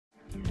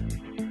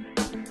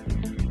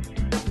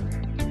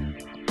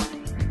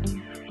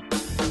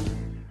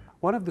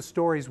One of the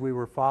stories we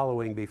were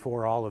following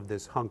before all of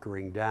this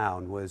hunkering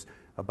down was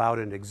about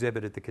an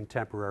exhibit at the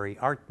Contemporary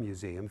Art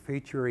Museum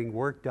featuring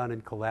work done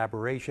in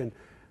collaboration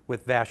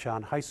with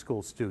Vashon High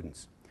School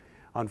students.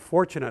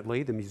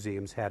 Unfortunately, the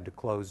museum's had to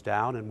close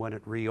down, and when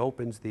it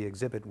reopens, the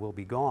exhibit will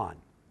be gone.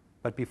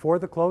 But before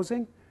the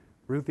closing,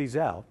 Ruth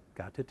Ezell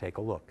got to take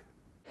a look.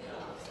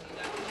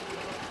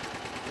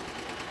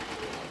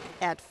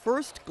 At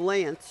first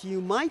glance,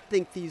 you might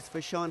think these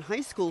Vashon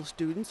High School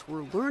students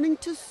were learning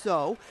to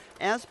sew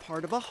as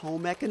part of a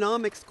home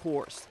economics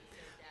course.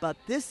 But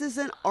this is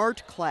an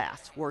art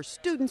class where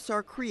students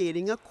are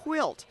creating a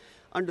quilt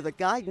under the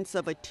guidance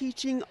of a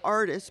teaching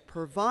artist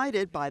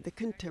provided by the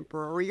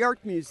Contemporary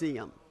Art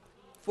Museum.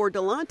 For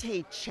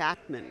Delonte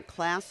Chapman,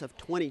 class of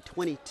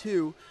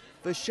 2022,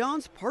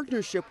 Vashon's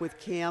partnership with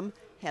CAM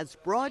has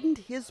broadened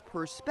his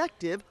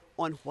perspective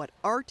on what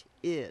art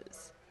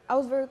is. I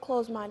was very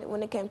close-minded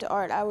when it came to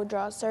art. I would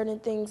draw certain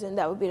things, and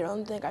that would be the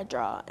only thing I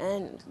draw,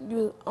 and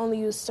you only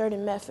use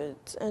certain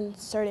methods and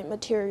certain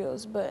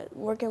materials. But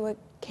working with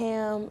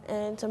Cam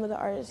and some of the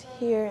artists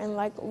here and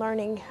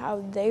learning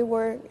how they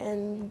work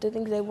and the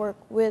things they work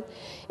with,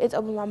 it's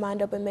opened my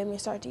mind up and made me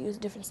start to use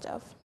different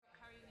stuff.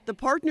 The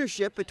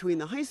partnership between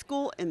the high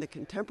school and the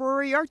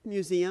Contemporary Art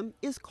Museum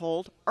is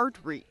called Art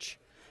Reach.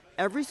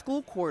 Every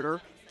school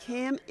quarter,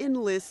 CAM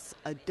enlists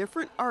a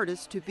different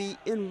artist to be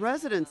in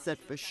residence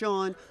at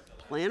Vashon,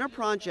 plan a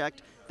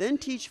project, then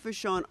teach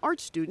Vashon art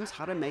students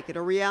how to make it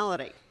a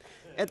reality.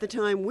 At the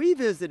time we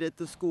visited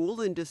the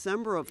school in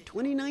December of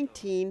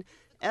 2019,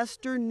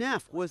 Esther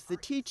Neff was the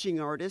teaching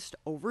artist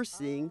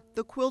overseeing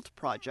the quilt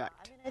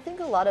project. I think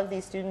a lot of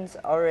these students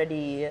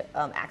already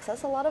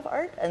access a lot of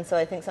art, and so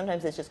I think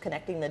sometimes it's just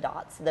connecting the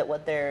dots that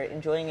what they're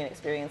enjoying and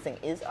experiencing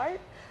is art.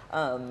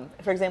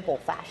 For example,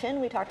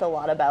 fashion, we talked a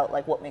lot about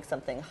what makes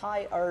something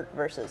high art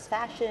versus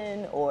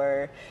fashion,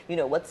 or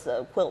what's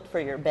a quilt for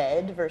your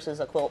bed versus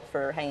a quilt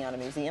for hanging on a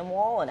museum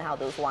wall, and how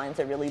those lines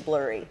are really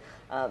blurry,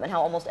 and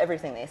how almost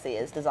everything they see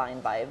is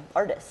designed by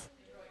artists.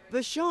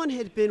 Vashon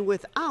had been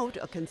without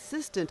a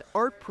consistent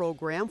art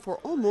program for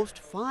almost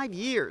 5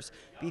 years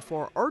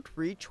before Art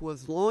Reach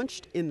was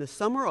launched in the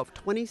summer of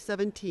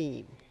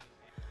 2017.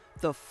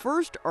 The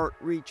first Art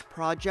Reach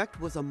project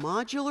was a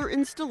modular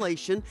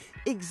installation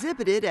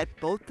exhibited at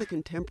both the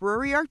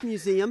Contemporary Art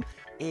Museum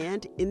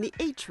and in the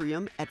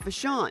atrium at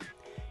Vashon.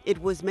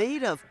 It was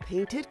made of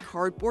painted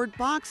cardboard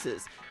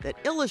boxes that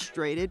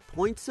illustrated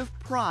points of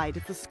pride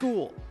at the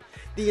school.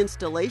 The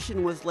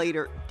installation was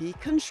later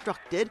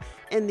deconstructed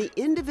and the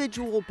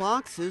individual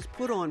boxes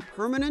put on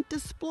permanent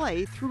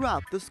display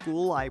throughout the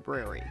school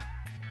library.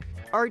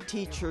 Art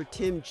teacher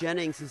Tim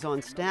Jennings is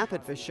on staff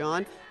at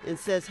Vashon and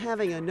says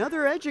having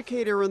another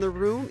educator in the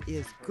room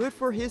is good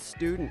for his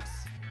students.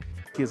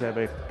 Kids have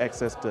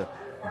access to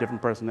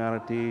different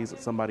personalities,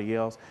 somebody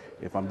else.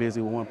 If I'm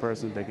busy with one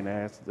person, they can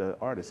ask the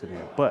artist in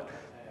here. But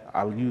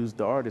I'll use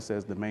the artist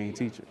as the main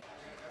teacher.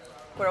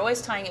 We're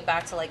always tying it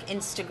back to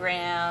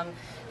Instagram,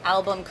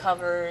 album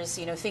covers,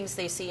 things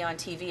they see on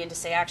TV, and to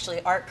say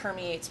actually art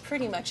permeates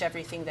pretty much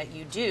everything that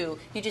you do.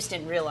 You just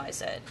didn't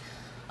realize it.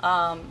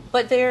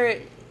 But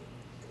they're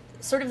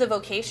sort of the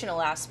vocational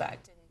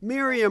aspect.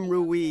 Miriam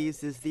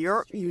Ruiz is the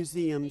Art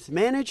Museum's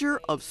manager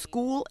of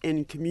school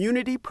and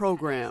community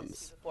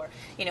programs.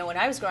 When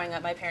I was growing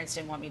up, my parents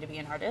didn't want me to be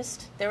an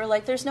artist. They were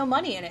like, there's no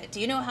money in it. Do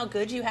you know how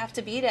good you have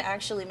to be to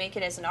actually make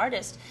it as an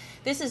artist?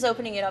 This is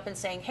opening it up and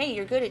saying, hey,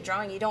 you're good at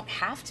drawing. You don't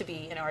have to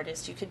be an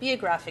artist. You could be a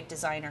graphic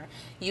designer.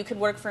 You could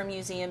work for a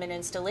museum and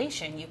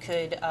installation. You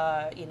could,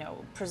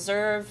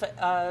 preserve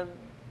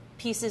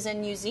pieces in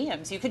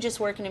museums. You could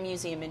just work in a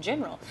museum in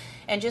general,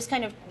 and just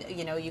kind of,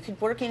 you could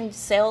work in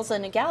sales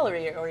in a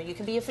gallery, or you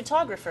could be a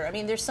photographer. I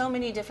mean, there's so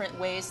many different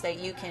ways that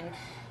you can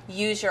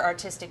use your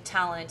artistic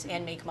talent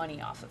and make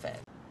money off of it.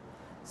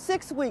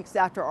 6 weeks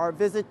after our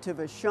visit to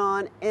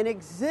Vashon, an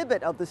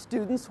exhibit of the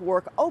students'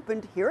 work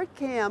opened here at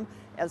CAM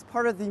as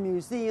part of the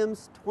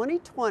museum's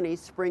 2020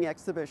 spring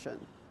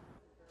exhibition.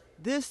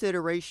 This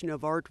iteration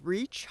of Art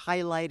Reach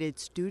highlighted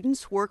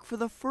students' work for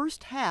the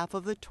first half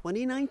of the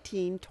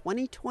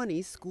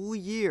 2019-2020 school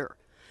year.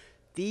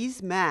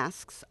 These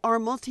masks are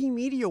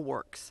multimedia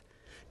works.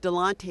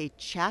 Delonte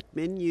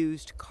Chapman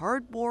used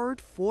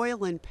cardboard,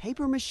 foil, and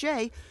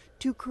papier-mâché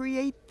to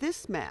create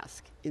this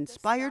mask,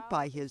 inspired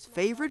by his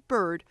favorite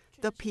bird,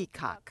 the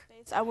peacock.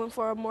 I went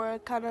for a more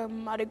kind of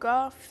Mardi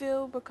Gras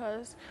feel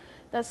because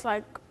that's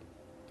a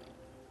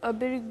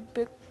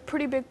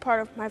pretty big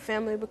part of my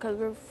family because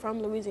we're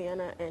from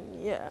Louisiana,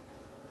 and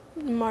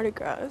Mardi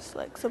Gras is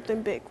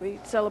something big we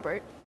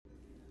celebrate.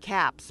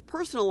 Caps,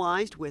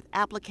 personalized with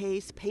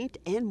appliques, paint,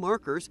 and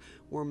markers,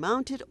 were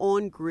mounted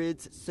on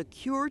grids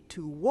secured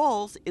to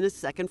walls in a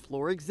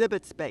second-floor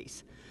exhibit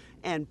space.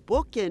 And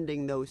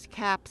bookending those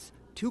caps,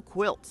 2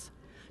 quilts.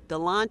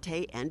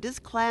 Delonte and his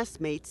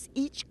classmates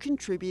each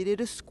contributed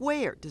a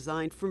square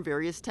designed from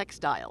various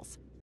textiles.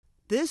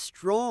 This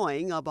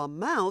drawing of a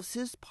mouse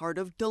is part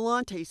of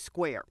Delonte's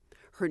square.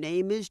 Her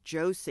name is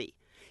Josie.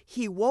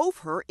 He wove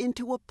her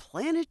into a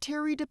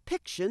planetary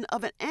depiction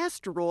of an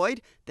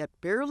asteroid that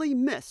barely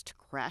missed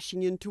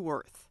crashing into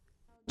Earth.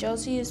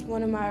 Josie is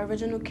one of my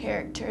original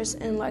characters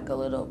in like a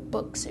little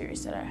book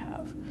series that I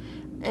have.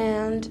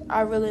 And I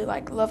really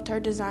loved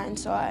her design,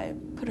 so I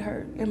put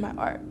her in my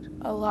art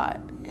a lot,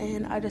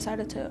 and I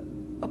decided to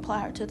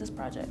apply her to this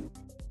project.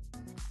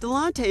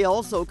 Delonte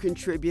also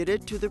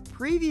contributed to the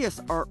previous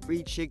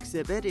Artreach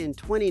exhibit in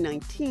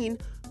 2019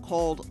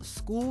 called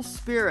School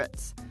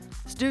Spirits.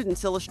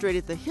 Students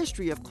illustrated the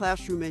history of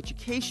classroom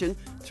education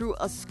through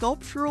a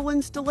sculptural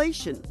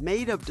installation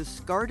made of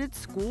discarded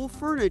school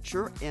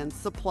furniture and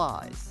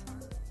supplies.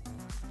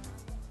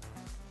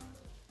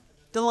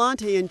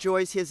 Delonte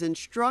enjoys his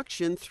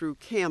instruction through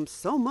CAM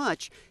so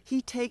much,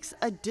 he takes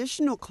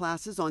additional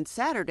classes on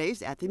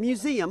Saturdays at the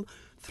museum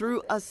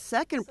through a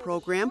second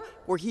program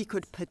where he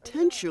could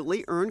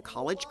potentially earn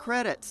college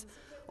credits.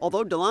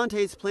 Although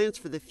Delonte's plans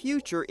for the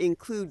future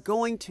include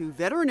going to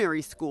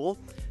veterinary school,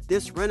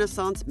 this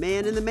Renaissance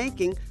man in the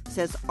making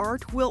says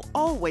art will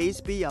always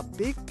be a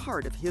big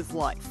part of his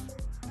life.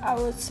 I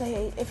would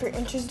say if you're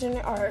interested in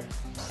art,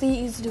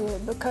 please do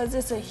it because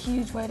it's a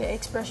huge way to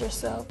express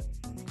yourself.